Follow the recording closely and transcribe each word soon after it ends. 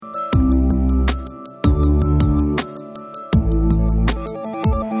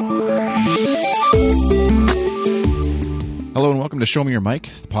to Show Me Your Mic,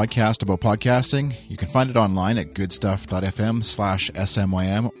 the podcast about podcasting. You can find it online at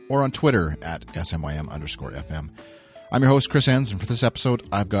goodstuff.fm/SMYM or on Twitter at SMYM_FM. I'm your host, Chris Enns, and for this episode,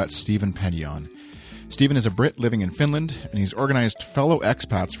 I've got Stephen Penny on. Stephen is a Brit living in Finland, and he's organized fellow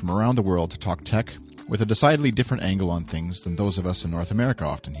expats from around the world to talk tech with a decidedly different angle on things than those of us in North America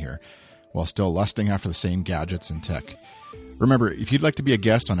often hear, while still lusting after the same gadgets and tech. Remember, if you'd like to be a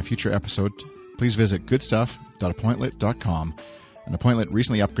guest on a future episode, please visit goodstuff.appointlet.com. And Appointlet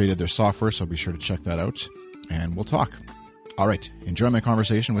recently upgraded their software, so be sure to check that out, and we'll talk. All right, enjoy my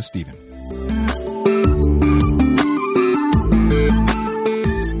conversation with Stephen.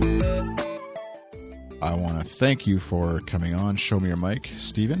 I want to thank you for coming on Show Me Your Mic,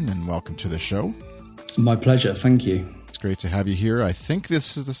 Stephen, and welcome to the show. My pleasure, thank you. It's great to have you here. I think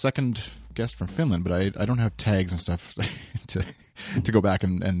this is the second guest from Finland, but I don't have tags and stuff to go back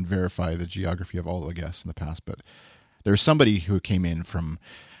and verify the geography of all the guests in the past, but there's somebody who came in from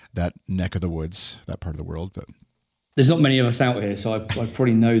that neck of the woods, that part of the world. But there's not many of us out here, so I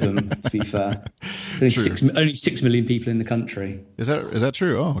probably know them, to be fair. Only 6 million people in the country. Is that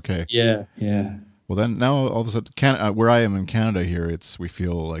true? Oh, okay. Yeah. Well, then now all of a sudden, where I am in Canada here, we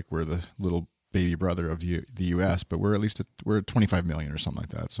feel like we're the little baby brother of the U.S., but we're at 25 million or something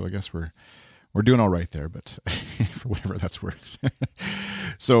like that. So I guess we're doing all right there, but for whatever that's worth.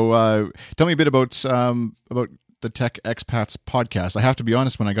 So tell me a bit about the Tech Expats podcast. I have to be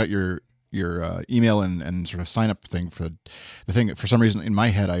honest, when I got your email and sort of sign up thing for the thing, for some reason in my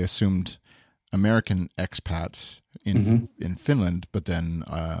head I assumed American expat in Finland, but then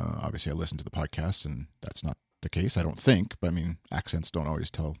obviously I listened to the podcast and that's not the case, I don't think. But I mean, accents don't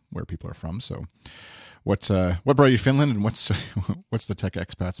always tell where people are from. So what brought you to Finland, and what's the Tech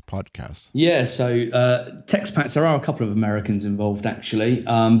Expats podcast? Yeah, so Tech Expats, there are a couple of Americans involved actually,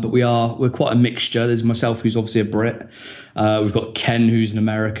 but we're quite a mixture. There's myself, who's obviously a Brit. We've got Ken, who's an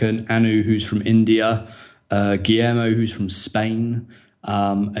American, Anu, who's from India, Guillermo, who's from Spain,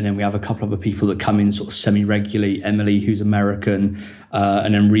 and then we have a couple of other people that come in sort of semi-regularly. Emily, who's American,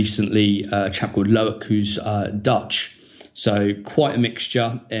 and then recently a chap called Loic, who's Dutch. So quite a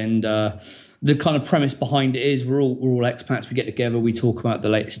mixture, and the kind of premise behind it is we're all expats. We get together, we talk about the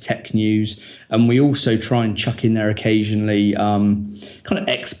latest tech news, and we also try and chuck in there occasionally kind of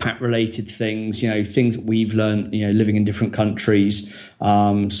expat related things, things that we've learned, living in different countries,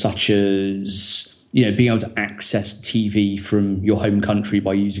 such as being able to access TV from your home country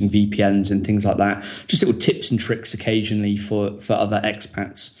by using VPNs and things like that. Just little tips and tricks occasionally for other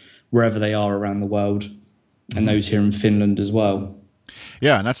expats wherever they are around the world, and those here in Finland as well.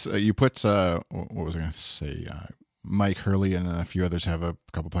 Yeah, and that's you put what was I going to say? Mike Hurley and a few others have a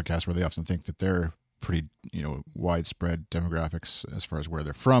couple podcasts where they often think that they're pretty widespread demographics as far as where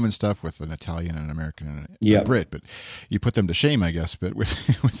they're from and stuff, with an Italian and an American and a Brit. But you put them to shame, I guess. But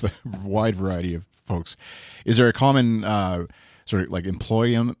with a wide variety of folks, is there a common sort of like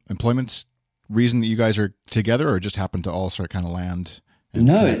employment reason that you guys are together, or just happen to all sort of kind of land?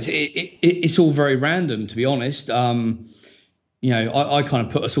 No, it's all very random, to be honest. I kind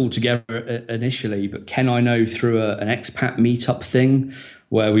of put us all together initially, but Ken I know through an expat meetup thing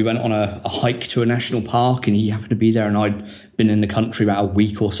where we went on a hike to a national park, and he happened to be there, and I'd been in the country about a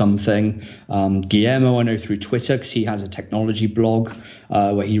week or something. Guillermo I know through Twitter because he has a technology blog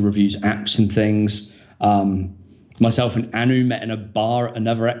where he reviews apps and things. Myself and Anu met in a bar at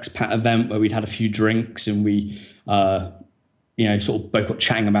another expat event where we'd had a few drinks, and we sort of both got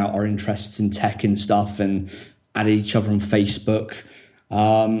chatting about our interests in tech and stuff, and added each other on Facebook.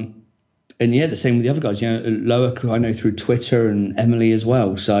 And the same with the other guys. Loic I know through Twitter, and Emily as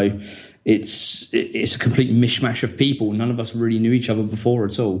well. So it's a complete mishmash of people. None of us really knew each other before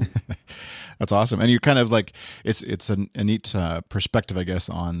at all. That's awesome. And you're kind of like, it's a neat perspective, I guess,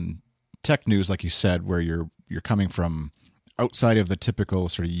 on tech news, like you said, where you're coming from outside of the typical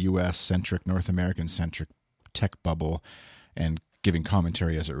sort of US-centric, North American-centric tech bubble, and giving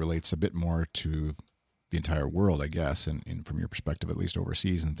commentary as it relates a bit more to the entire world, I guess, and from your perspective, at least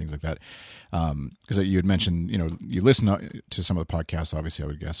overseas and things like that. Because you had mentioned, you listen to some of the podcasts, obviously, I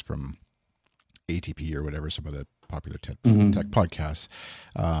would guess, from ATP or whatever, some of the popular tech podcasts.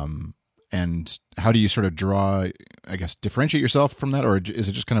 And how do you sort of differentiate yourself from that? Or is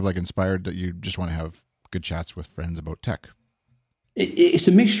it just kind of like inspired that you just want to have good chats with friends about tech? It's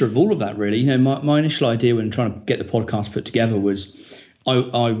a mixture of all of that, really. My initial idea when trying to get the podcast put together was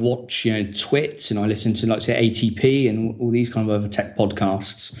I watch, Twit, and I listen to, like, say, ATP and all these kind of other tech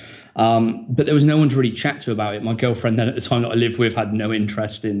podcasts. But there was no one to really chat to about it. My girlfriend then at the time that I lived with had no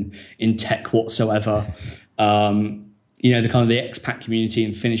interest in tech whatsoever. the kind of the expat community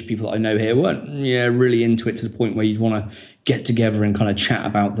and Finnish people that I know here weren't really into it to the point where you'd want to get together and kind of chat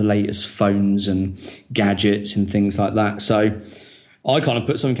about the latest phones and gadgets and things like that. So I kind of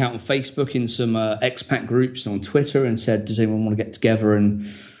put something out on Facebook in some expat groups and on Twitter and said, does anyone want to get together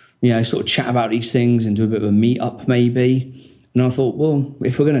and, sort of chat about these things and do a bit of a meet-up maybe? And I thought, well,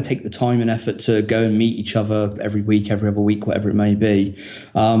 if we're going to take the time and effort to go and meet each other every week, every other week, whatever it may be,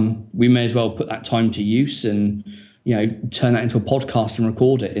 we may as well put that time to use and, turn that into a podcast and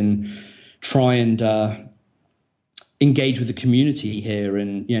record it and try and engage with the community here.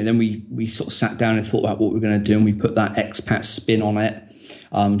 And, then we sort of sat down and thought about what we're going to do, and we put that expat spin on it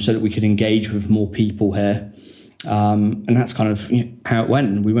so that we could engage with more people here. And that's kind of how it went.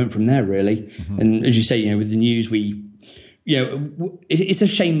 And we went from there, really. Mm-hmm. And as you say, with the news, it's a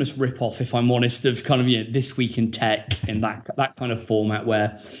shameless rip-off, if I'm honest, of kind of This Week in Tech and that kind of format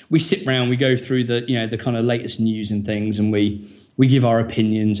where we sit around, we go through the kind of latest news and things, and we give our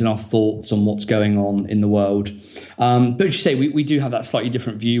opinions and our thoughts on what's going on in the world. But as you say, we do have that slightly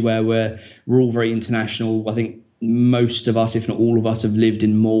different view where we're all very international. I think most of us, if not all of us, have lived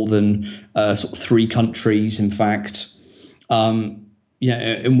in more than sort of 3 countries, in fact. And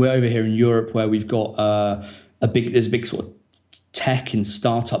we're over here in Europe where we've got there's a big sort of tech and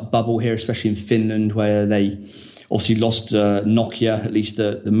startup bubble here, especially in Finland, where they obviously lost Nokia, at least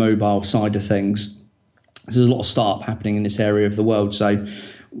the mobile side of things. So there's a lot of startup happening in this area of the world. So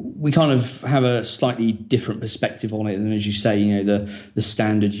we kind of have a slightly different perspective on it than, as you say, the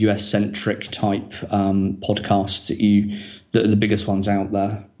standard US-centric type podcasts that are the biggest ones out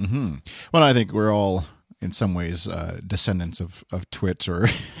there. Mm-hmm. Well, I think we're all, in some ways, descendants of Twit or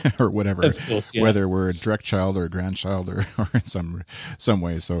whatever, of course, yeah. Whether we're a direct child or a grandchild or in some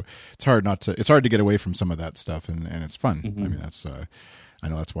ways. So it's hard to get away from some of that stuff, and it's fun. Mm-hmm. I mean, I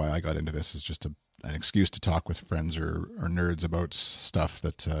know that's why I got into this, is just an excuse to talk with friends or nerds about stuff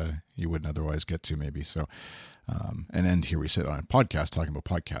that you wouldn't otherwise get to, maybe. So, and here we sit on a podcast talking about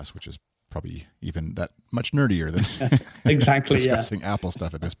podcasts, which is probably even that much nerdier than exactly discussing Apple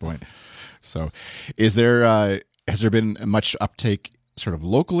stuff at this point. So, has there been much uptake sort of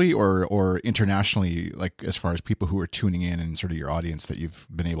locally or internationally, like as far as people who are tuning in and sort of your audience that you've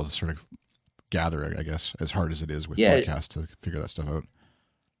been able to sort of gather, I guess, as hard as it is with podcasts to figure that stuff out?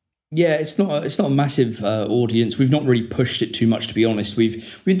 Yeah, it's not a massive audience. We've not really pushed it too much, to be honest. We've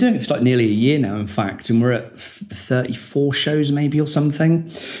been doing it for like nearly a year now, in fact, and we're at 34 shows maybe or something.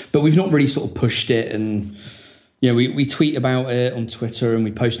 But we've not really sort of pushed it, and we tweet about it on Twitter and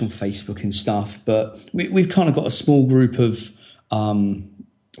we post on Facebook and stuff. But we've kind of got a small group of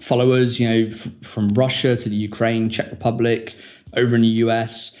followers, from Russia to the Ukraine, Czech Republic, over in the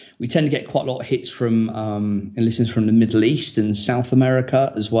US. We tend to get quite a lot of hits from and listens from the Middle East and South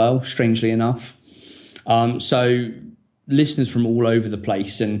America as well, strangely enough. So listeners from all over the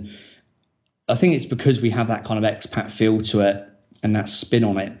place. And I think it's because we have that kind of expat feel to it and that spin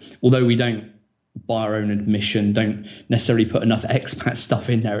on it. Although we don't, by our own admission, don't necessarily put enough expat stuff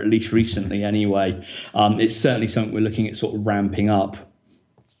in there, at least recently anyway. It's certainly something we're looking at sort of ramping up.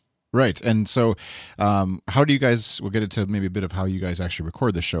 Right. And so how do you guys, we'll get into maybe a bit of how you guys actually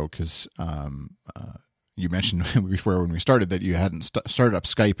record the show, because you mentioned before when we started that you hadn't started up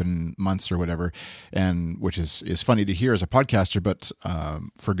Skype in months or whatever, and which is funny to hear as a podcaster, but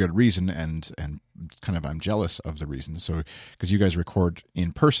for good reason, and kind of I'm jealous of the reasons. So because you guys record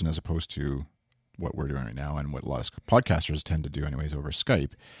in person as opposed to what we're doing right now and what a lot of podcasters tend to do anyways over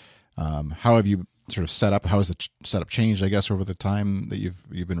Skype. How have you sort of set up? How has the setup changed, I guess, over the time that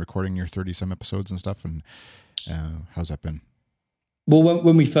you've been recording your 30-some episodes and stuff? And how's that been? Well,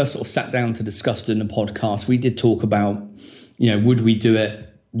 when we first sort of sat down to discuss doing the podcast, we did talk about, would we do it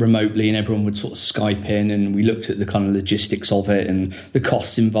remotely and everyone would sort of Skype in, and we looked at the kind of logistics of it and the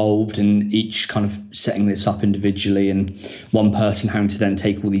costs involved and each kind of setting this up individually and one person having to then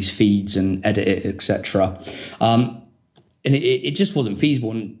take all these feeds and edit it, etc. And it just wasn't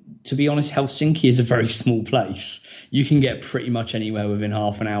feasible. And to be honest, Helsinki is a very small place. You can get pretty much anywhere within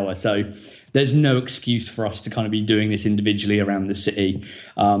half an hour. So there's no excuse for us to kind of be doing this individually around the city.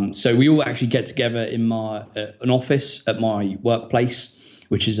 So we all actually get together in an office at my workplace,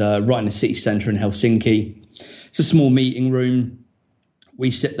 which is right in the city centre in Helsinki. It's a small meeting room. We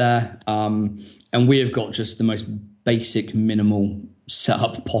sit there and we have got just the most basic, minimal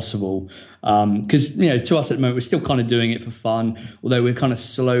setup possible. Because, to us at the moment, we're still kind of doing it for fun, although we're kind of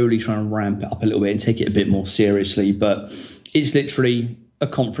slowly trying to ramp it up a little bit and take it a bit more seriously. But it's literally a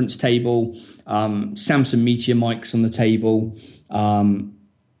conference table, Samsung Meteor mics on the table,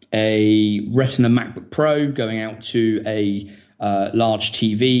 a Retina MacBook Pro going out to a large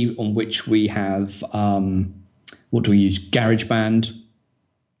TV on which we have what do we use? GarageBand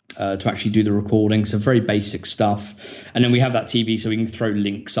to actually do the recording. So very basic stuff. And then we have that TV so we can throw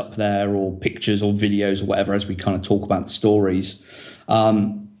links up there or pictures or videos or whatever as we kind of talk about the stories.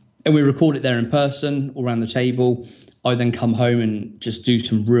 And we record it there in person or around the table. I then come home and just do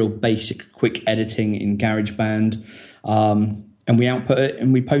some real basic quick editing in GarageBand. And we output it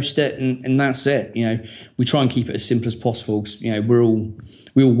and we post it and that's it. You know, we try and keep it as simple as possible. You know,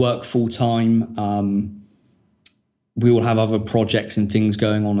 we all work full time. We all have other projects and things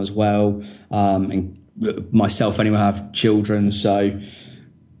going on as well. And myself anyway, I have children. So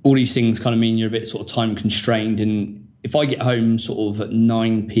all these things kind of mean you're a bit sort of time constrained. And if I get home sort of at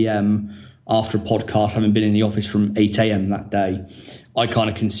 9 p.m. after a podcast, having been in the office from 8 a.m. that day, I kind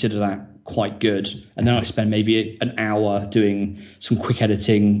of consider that quite good. And then I spend maybe an hour doing some quick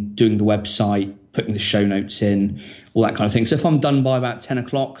editing, doing the website, putting the show notes in, all that kind of thing. So if I'm done by about 10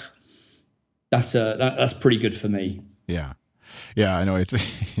 o'clock, that's pretty good for me. Yeah. Yeah, I know it's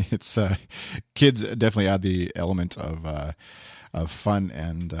kids definitely add the element of fun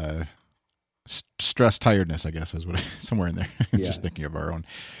and stress, tiredness, I guess is what somewhere in there. Yeah. Just thinking of our own,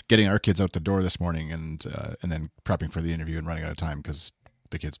 getting our kids out the door this morning and then prepping for the interview and running out of time because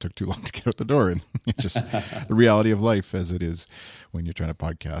the kids took too long to get out the door, and it's just the reality of life as it is when you're trying to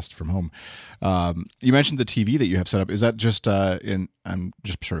podcast from home. You mentioned the TV that you have set up. Is that just I'm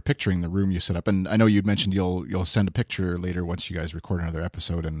just sort of picturing the room you set up, and I know you'd mentioned you'll send a picture later once you guys record another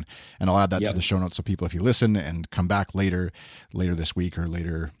episode, and I'll add that to the show notes so people, if you listen and come back later this week or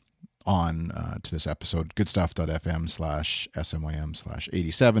later on to this episode,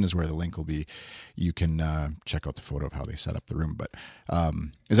 goodstuff.fm/SMYM/87 is where the link will be. You can check out the photo of how they set up the room. But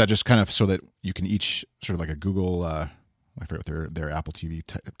is that just kind of so that you can each sort of like a Google, I forget what their Apple TV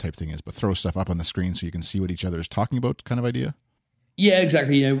type thing is, but throw stuff up on the screen so you can see what each other is talking about kind of idea? Yeah,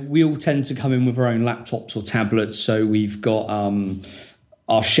 exactly. You know, we all tend to come in with our own laptops or tablets. So we've got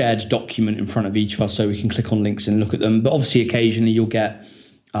our shared document in front of each of us so we can click on links and look at them. But obviously occasionally you'll get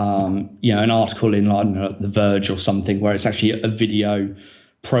an article in, I don't know, The Verge or something where it's actually a video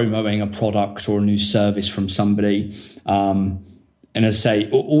promoting a product or a new service from somebody. And as I say,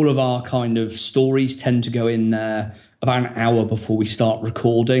 all of our kind of stories tend to go in there about an hour before we start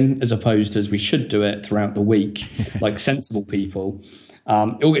recording, as opposed to as we should do it throughout the week, like sensible people.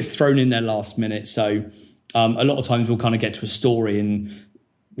 It all gets thrown in there last minute. So a lot of times we'll kind of get to a story and,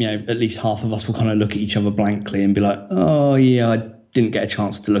 you know, at least half of us will kind of look at each other blankly and be like, oh yeah, I didn't get a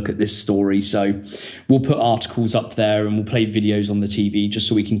chance to look at this story. So we'll put articles up there and we'll play videos on the TV just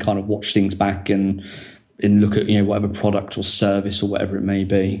so we can kind of watch things back and look at, you know, whatever product or service or whatever it may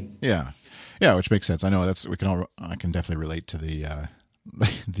be. Yeah. Yeah, which makes sense. I know I can definitely relate to the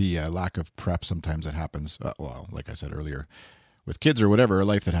lack of prep sometimes that happens. Well, like I said earlier, with kids or whatever, or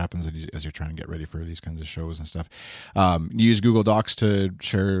life that happens as you're trying to get ready for these kinds of shows and stuff. You use Google Docs to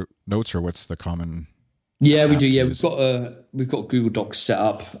share notes, or what's the common? Yeah, we do. Yeah, we've got Google Docs set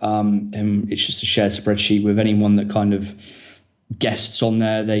up, and it's just a shared spreadsheet with anyone that kind of guests on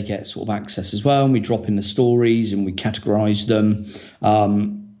there. They get sort of access as well, and we drop in the stories and we categorize them.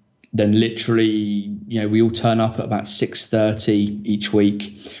 Then literally, you know, we all turn up at about 6:30 each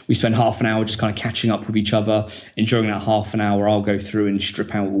week. We spend half an hour just kind of catching up with each other, and during that half an hour, I'll go through and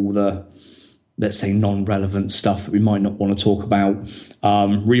strip out all the, let's say, non-relevant stuff that we might not want to talk about,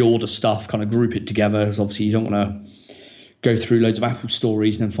 reorder stuff, kind of group it together, because obviously you don't want to go through loads of Apple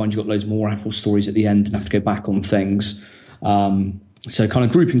stories and then find you've got loads more Apple stories at the end and have to go back on things. So kind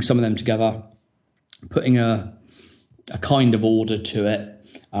of grouping some of them together, putting a kind of order to it.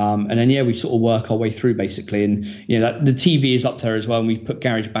 And then, yeah, we sort of work our way through basically. And, you know, the TV is up there as well. And we put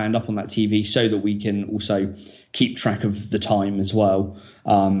GarageBand up on that TV so that we can also keep track of the time as well.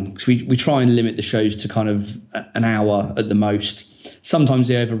 Because we try and limit the shows to kind of an hour at the most. Sometimes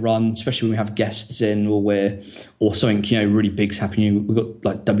they overrun, especially when we have guests in or something, you know, really big's happening. We've got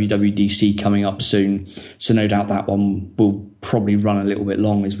like WWDC coming up soon. So no doubt that one will probably run a little bit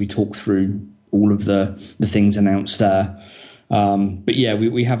long as we talk through all of the things announced there. But yeah,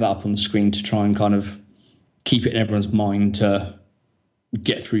 we have that up on the screen to try and kind of keep it in everyone's mind to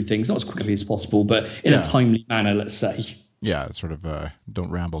get through things, not as quickly as possible, but in a timely manner, let's say. Yeah, sort of don't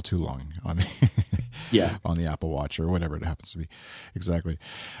ramble too long on on the Apple Watch or whatever it happens to be. Exactly.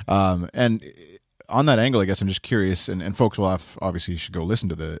 And on that angle, I guess I'm just curious, and folks will obviously should go listen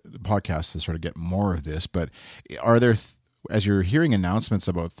to the podcast to sort of get more of this, but are there as you're hearing announcements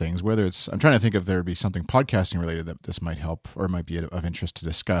about things, whether it's, I'm trying to think if there'd be something podcasting related that this might help or might be of interest to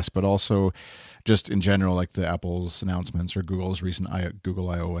discuss, but also just in general, like the Apple's announcements or Google's recent Google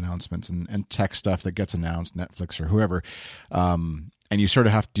I/O announcements and tech stuff that gets announced, Netflix or whoever. And you sort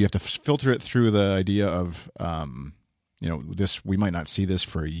of you have to filter it through the idea of, this, we might not see this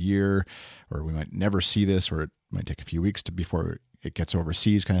for a year, or we might never see this, or it might take a few weeks before it gets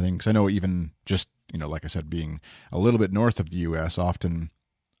overseas, kind of thing. Because I know even just, like I said, being a little bit north of the U.S., often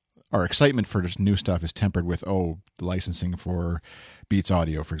our excitement for just new stuff is tempered with, the licensing for Beats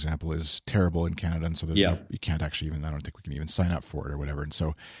Audio, for example, is terrible in Canada, and so you can't actually even, I don't think we can even sign up for it or whatever. And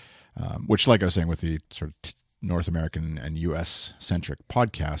so, which, like I was saying, with the sort of North American and U.S. centric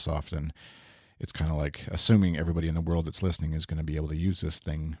podcasts, often it's kind of like assuming everybody in the world that's listening is going to be able to use this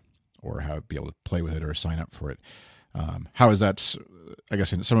thing or be able to play with it or sign up for it. How is that, I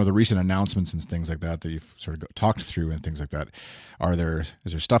guess, in some of the recent announcements and things like that you've sort of talked through and things like that, is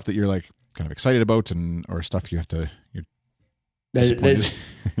there stuff that you're like kind of excited about or stuff you're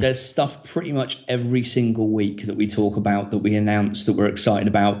there's stuff pretty much every single week that we talk about, that we announce, that we're excited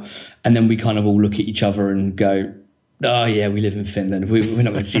about, and then we kind of all look at each other and go, oh yeah, we live in Finland. We're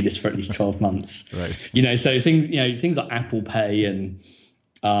not going to see this for at least 12 months. Right. So things like Apple Pay and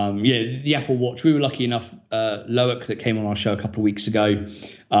the Apple Watch. We were lucky enough. Loic, that came on our show a couple of weeks ago,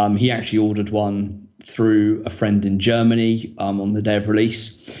 he actually ordered one through a friend in Germany on the day of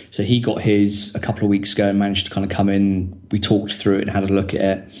release. So he got his a couple of weeks ago and managed to kind of come in. We talked through it and had a look at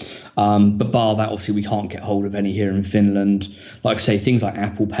it. But bar that, obviously, we can't get hold of any here in Finland. Like I say, things like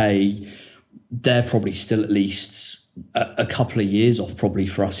Apple Pay, they're probably still at least a couple of years off probably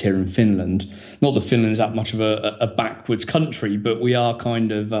for us here in Finland. Not that Finland's that much of a backwards country, but we are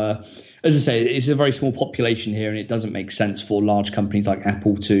kind of, as I say, it's a very small population here, and it doesn't make sense for large companies like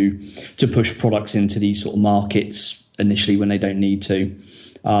Apple to push products into these sort of markets initially when they don't need to.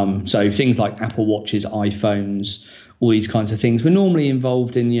 So things like Apple Watches, iPhones, all these kinds of things, we're normally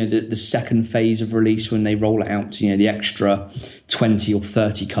involved in the second phase of release when they roll it out to the extra 20 or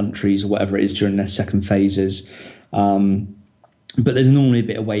 30 countries or whatever it is during their second phases. But there's normally a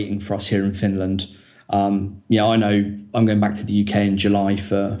bit of waiting for us here in Finland. I know I'm going back to the UK in July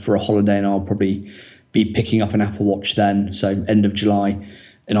for a holiday, and I'll probably be picking up an Apple Watch then, so end of July,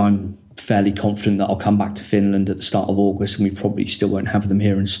 and I'm fairly confident that I'll come back to Finland at the start of August, and we probably still won't have them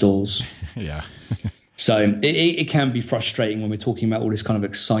here in stores. Yeah. So it can be frustrating when we're talking about all this kind of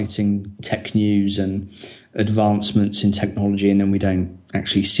exciting tech news and advancements in technology, and then we don't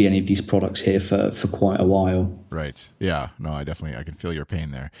actually see any of these products here for quite a while. Right. Yeah. No, I can feel your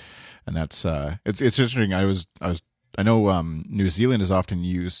pain there. And that's it's interesting. I know New Zealand is often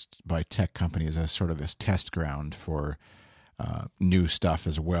used by tech companies as sort of this test ground for new stuff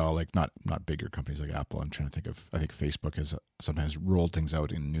as well. Like not bigger companies like Apple. I'm trying to think of. I think Facebook has sometimes rolled things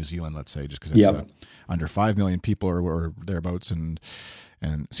out in New Zealand. Let's say just because it's under 5 million people or thereabouts, and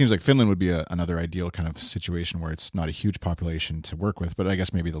it seems like Finland would be another ideal kind of situation where it's not a huge population to work with. But I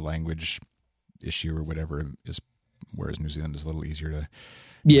guess maybe the language issue or whatever is, whereas New Zealand is a little easier to.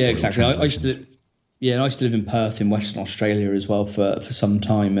 Yeah, exactly. I used to live in Perth in Western Australia as well for some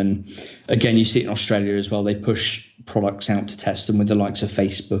time. And again, you see it in Australia as well. They push products out to test them with the likes of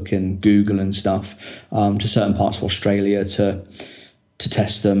Facebook and Google and stuff to certain parts of Australia to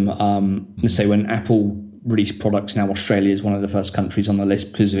test them. Let's say when Apple released products now, Australia is one of the first countries on the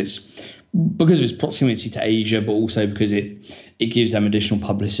list because of its proximity to Asia, but also because it gives them additional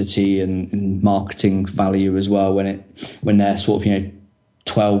publicity and marketing value as well. When they're sort of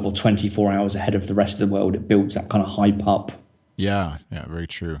 12 or 24 hours ahead of the rest of the world, it builds that kind of hype up. Yeah, very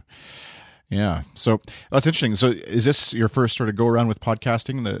true. Yeah, so that's interesting. So is this your first sort of go around with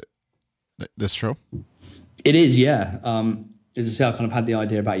podcasting, this show? It is, yeah. As I say, I kind of had the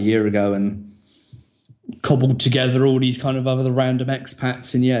idea about a year ago and cobbled together all these kind of other random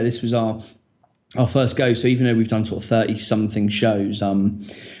expats, and yeah, this was our first go. So even though we've done sort of 30 something shows,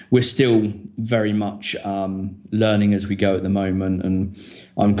 we're still very much learning as we go at the moment, and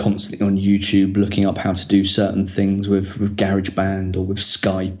I'm constantly on YouTube looking up how to do certain things with GarageBand or with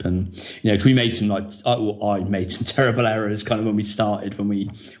Skype, and cause we made some I made some terrible errors kind of when we started, when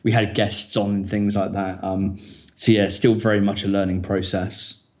we had guests on and things like that. So yeah, still very much a learning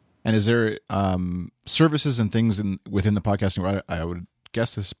process. And is there services and things within the podcasting where I would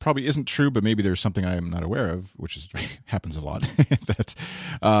guess this probably isn't true, but maybe there's something I am not aware of, which happens a lot.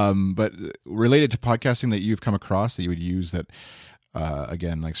 But related to podcasting that you've come across that you would use that,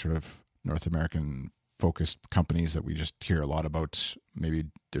 again, like sort of North American focused companies that we just hear a lot about. Maybe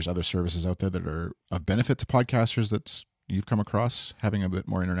there's other services out there that are of benefit to podcasters that you've come across having a bit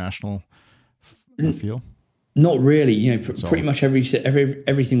more international feel. Not really. Pretty much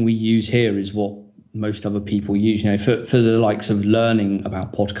everything we use here is what most other people use. For the likes of learning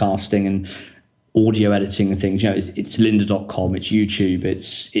about podcasting and audio editing and things, it's lynda.com, it's YouTube,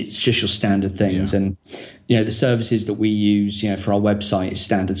 it's just your standard things. And the services that we use, for our website is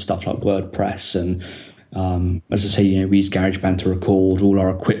standard stuff like WordPress, and as I say, we use GarageBand to record. All our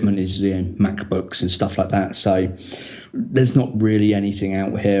equipment is MacBooks and stuff like that. So there's not really anything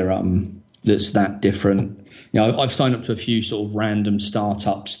out here that's that different. I've signed up to a few sort of random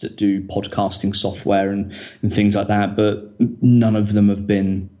startups that do podcasting software and things like that, but none of them have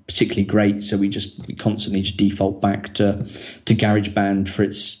been particularly great. So we constantly just default back to GarageBand for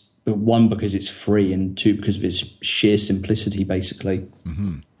its, one, because it's free, and two, because of its sheer simplicity, basically.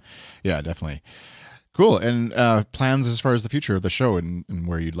 Mm-hmm. Yeah, definitely. Cool. And plans as far as the future of the show and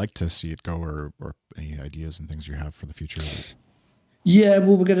where you'd like to see it go, or any ideas and things you have for the future? Yeah,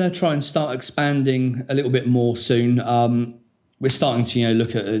 well, we're going to try and start expanding a little bit more soon. We're starting to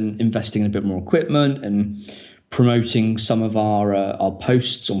look at investing in a bit more equipment and promoting some of our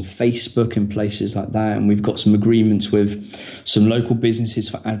posts on Facebook and places like that. And we've got some agreements with some local businesses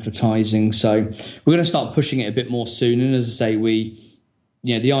for advertising. So we're going to start pushing it a bit more soon. And as I say,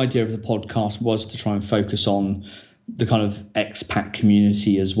 the idea of the podcast was to try and focus on the kind of expat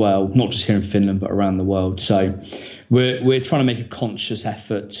community as well, not just here in Finland, but around the world. So we're trying to make a conscious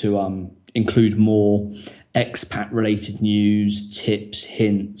effort to include more expat-related news, tips,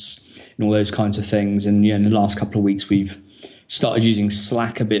 hints, and all those kinds of things. And in the last couple of weeks, we've started using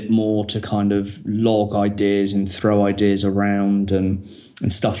Slack a bit more to kind of log ideas and throw ideas around and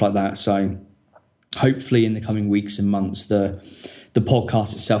stuff like that. So hopefully in the coming weeks and months, the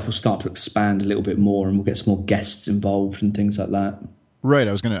podcast itself will start to expand a little bit more, and we'll get some more guests involved and things like that. Right.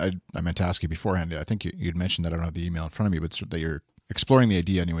 I meant to ask you beforehand. I think you'd mentioned that. I don't have the email in front of me, but that you're exploring the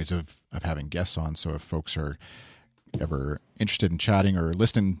idea anyways of having guests on. So if folks are ever interested in chatting or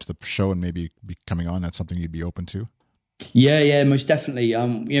listening to the show and maybe be coming on, that's something you'd be open to? Yeah, most definitely.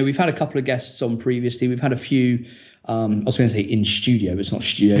 We've had a couple of guests on previously. We've had a few, I was going to say in studio, but it's not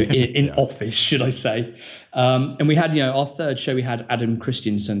studio, in office, should I say. And we had, our third show, we had Adam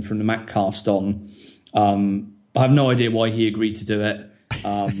Christiansen from the Maccast on. I have no idea why he agreed to do it.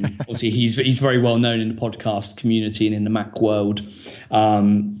 Obviously, he's very well known in the podcast community and in the Mac world.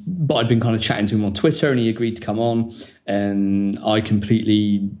 But I'd been kind of chatting to him on Twitter, and he agreed to come on. And I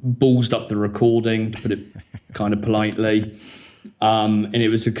completely ballsed up the recording, to put it kind of politely. And it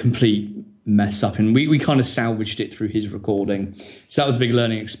was a complete mess up. And we kind of salvaged it through his recording. So that was a big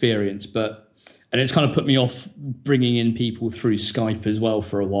learning experience. And it's kind of put me off bringing in people through Skype as well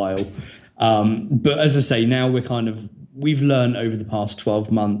for a while. But as I say, now we've learned over the past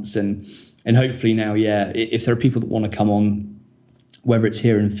 12 months and hopefully now, if there are people that want to come on, whether it's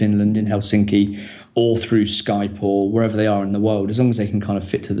here in Finland, in Helsinki, or through Skype or wherever they are in the world, as long as they can kind of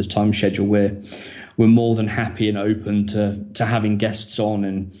fit to the time schedule, we're more than happy and open to having guests on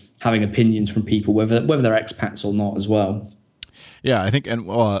and having opinions from people, whether they're expats or not as well. Yeah, I think, and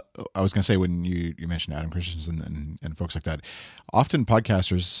well, I was going to say, when you mentioned Adam Christensen and folks like that, often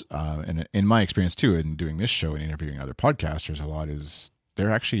podcasters, and in my experience too, in doing this show and interviewing other podcasters a lot, is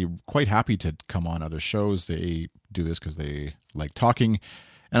they're actually quite happy to come on other shows. They do this because they like talking,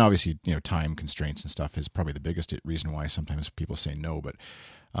 and obviously, time constraints and stuff is probably the biggest reason why sometimes people say no. But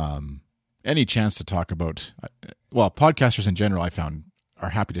any chance to talk about, podcasters in general, I found, are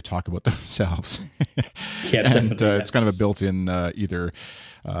happy to talk about themselves. Yeah, and it's kind of a built-in either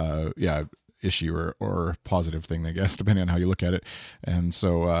issue or positive thing, I guess, depending on how you look at it. And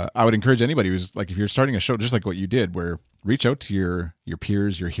so I would encourage anybody who's like, if you're starting a show, just like what you did, where reach out to your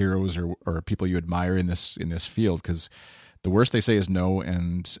peers, your heroes, or people you admire in this field, because the worst they say is no,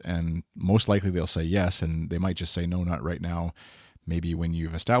 and most likely they'll say yes, and they might just say no, not right now. Maybe when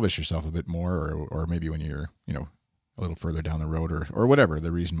you've established yourself a bit more, or maybe when you're a little further down the road, or whatever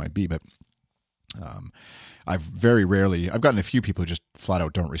the reason might be. But I've gotten a few people who just flat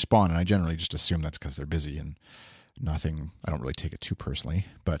out don't respond, and I generally just assume that's because they're busy and nothing. I don't really take it too personally,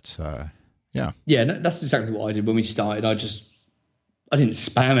 but yeah, that's exactly what I did when we started. I didn't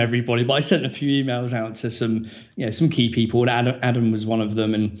spam everybody, but I sent a few emails out to some key people. Adam was one of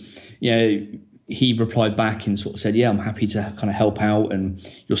them, and he replied back and sort of said, I'm happy to kind of help out, and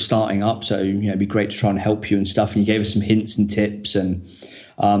you're starting up, so it'd be great to try and help you and stuff. And he gave us some hints and tips, and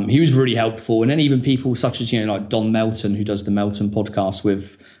he was really helpful. And then even people such as like Don Melton, who does the Melton podcast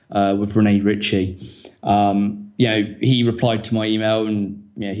with Renee Ritchie, he replied to my email, and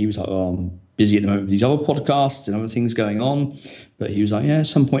he was like, busy at the moment with these other podcasts and other things going on. But he was like, yeah, at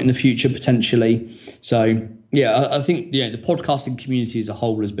some point in the future, potentially. So yeah, I think the podcasting community as a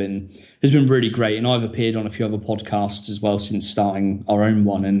whole has been really great. And I've appeared on a few other podcasts as well since starting our own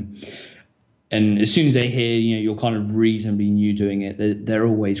one. And as soon as they hear, you're kind of reasonably new doing it, they're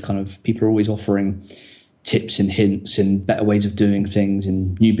always people are always offering tips and hints and better ways of doing things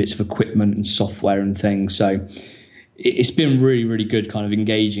and new bits of equipment and software and things. So it's been really, really good kind of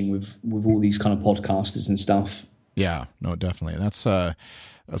engaging with all these kind of podcasters and stuff. Yeah, no, definitely. That's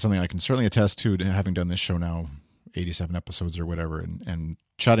something I can certainly attest to having done this show now, 87 episodes or whatever, and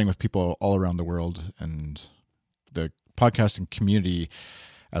chatting with people all around the world. And the podcasting community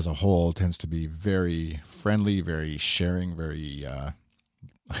as a whole tends to be very friendly, very sharing, very...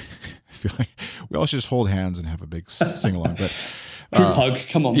 I feel like we all should just hold hands and have a big sing-along. But group hug,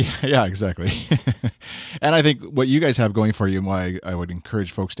 come on. Yeah, exactly. And I think what you guys have going for you, and why I would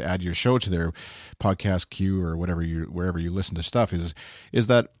encourage folks to add your show to their podcast queue or wherever you listen to stuff, is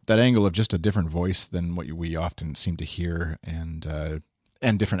that angle of just a different voice than what we often seem to hear, and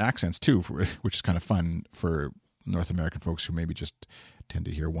different accents too, which is kind of fun for North American folks who maybe just tend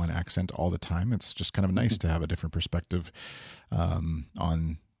to hear one accent all the time. It's just kind of nice to have a different perspective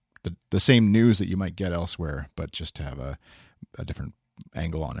on the same news that you might get elsewhere, but just to have a different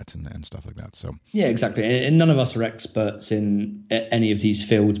angle on it and stuff like that. So yeah, exactly. And none of us are experts in any of these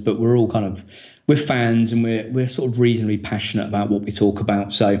fields, but we're all we're fans, and we're sort of reasonably passionate about what we talk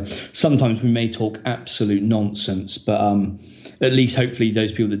about. So sometimes we may talk absolute nonsense, but at least hopefully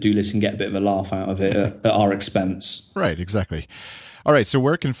those people that do listen get a bit of a laugh out of it at our expense. Right, exactly. All right, so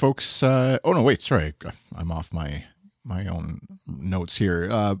where can folks... oh, no, wait, sorry. I'm off my own notes here.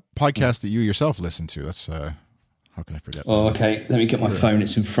 Podcast that you yourself listen to. That's... how can I forget? Oh, okay. Let me get my phone.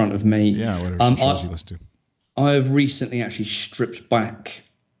 It's in front of me. Yeah, whatever shows you listen to. I've recently actually stripped back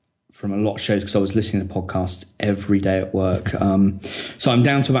from a lot of shows because I was listening to podcasts every day at work. So I'm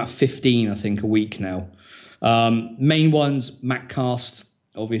down to about 15, I think, a week now. Main ones, MacCast,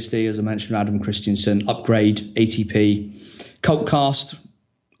 obviously, as I mentioned, Adam Christensen, Upgrade, ATP, Cultcast,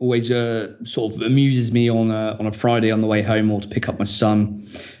 always sort of amuses me on a Friday on the way home or to pick up my son.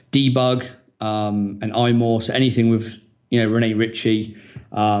 Debug, and iMore, so anything with Rene Ritchie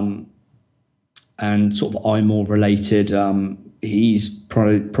and sort of iMore related. He's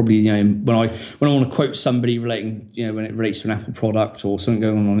probably when I want to quote somebody relating, when it relates to an Apple product or something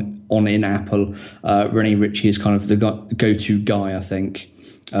going on in Apple, Rene Ritchie is kind of the go-to guy, I think.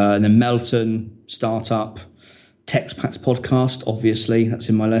 And then Melton, Startup, TechSpats podcast, obviously that's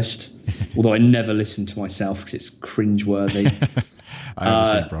in my list. Although I never listen to myself because it's cringeworthy. I have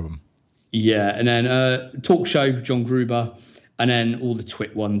the same problem. Yeah, and then Talk Show, John Gruber, and then all the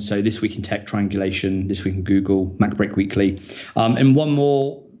Twit ones. So This Week in Tech, Triangulation, This Week in Google, MacBreak Weekly. And one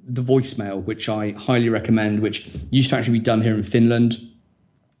more, The Voicemail, which I highly recommend, which used to actually be done here in Finland,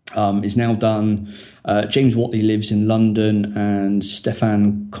 is now done. James Watley lives in London, and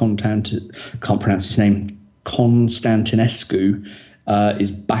Stefan can't pronounce his name, Constantinescu,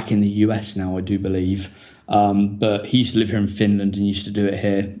 is back in the US now, I do believe. But he used to live here in Finland and used to do it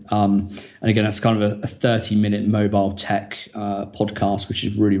here. And again, that's kind of a 30-minute mobile tech podcast, which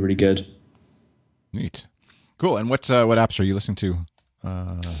is really, really good. Neat. Cool. And what apps are you listening to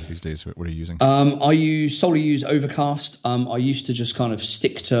these days? What are you using? I solely use Overcast. I used to just kind of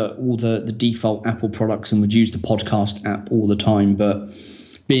stick to all the default Apple products and would use the podcast app all the time. But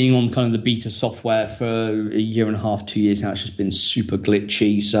being on kind of the beta software for a year and a half, 2 years now, it's just been super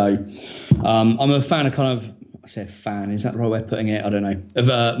glitchy. So I'm a fan of I say fan, is that the right way of putting it? I don't know.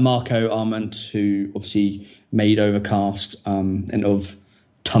 Of Marco Arment, who obviously made Overcast and of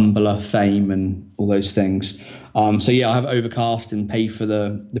Tumblr fame and all those things. So yeah, I have Overcast and pay for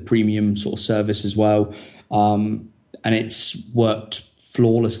the premium sort of service as well. And it's worked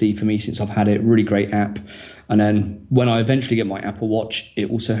flawlessly for me since I've had it. Really great app. And then when I eventually get my Apple Watch,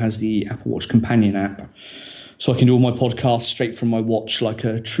 it also has the Apple Watch Companion app. So I can do all my podcasts straight from my watch like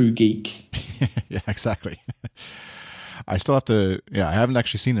a true geek. Yeah, exactly. I still have to, I haven't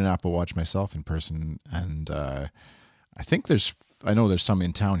actually seen an Apple Watch myself in person. And I think I know there's some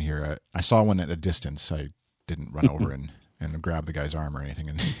in town here. I saw one at a distance. I didn't run over and grab the guy's arm or anything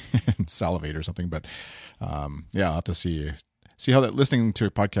and salivate or something. But I'll have to see how that, listening to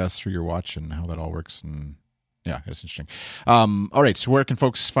a podcast through your watch and how that all works. And yeah, it's interesting. All right. So where can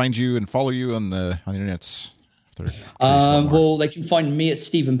folks find you and follow you on the internet? Well, they can find me at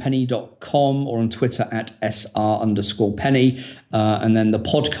stephenpenny.com or on Twitter at @SR_penny. And then the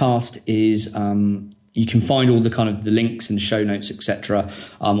podcast is You can find all the kind of the links and show notes, etc.,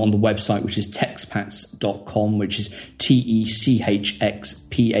 on the website, which is textpats.com, which is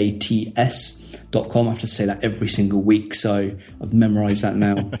TECHXPATS.com. I have to say that every single week, so I've memorized that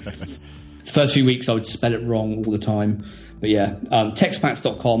now. The first few weeks I would spell it wrong all the time. But yeah,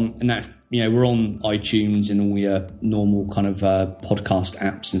 textpats.com, and that, we're on iTunes and all your normal kind of podcast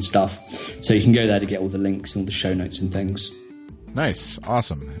apps and stuff. So you can go there to get all the links and all the show notes and things. Nice.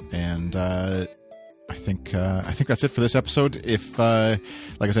 Awesome. And I think that's it for this episode. If, like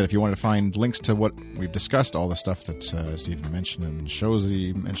I said, if you want to find links to what we've discussed, all the stuff that Stephen mentioned and shows that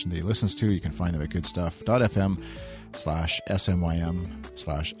he mentioned that he listens to, you can find them at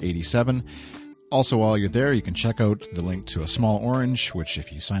goodstuff.fm/SMYM/87. Also, while you're there, you can check out the link to A Small Orange, which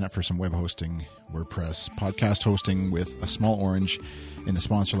if you sign up for some web hosting, WordPress, podcast hosting with A Small Orange in the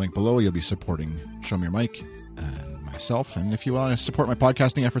sponsor link below, you'll be supporting Show Me Your Mic and myself. And if you want to support my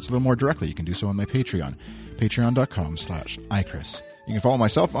podcasting efforts a little more directly, you can do so on my Patreon, patreon.com/iChris. You can follow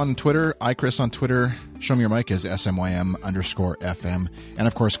myself on Twitter, iChris on Twitter. Show Me Your Mic is SMYM_FM. And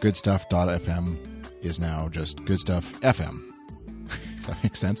of course, goodstuff.fm is now just goodstuff.fm. If that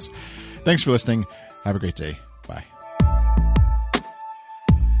makes sense. Thanks for listening. Have a great day. Bye.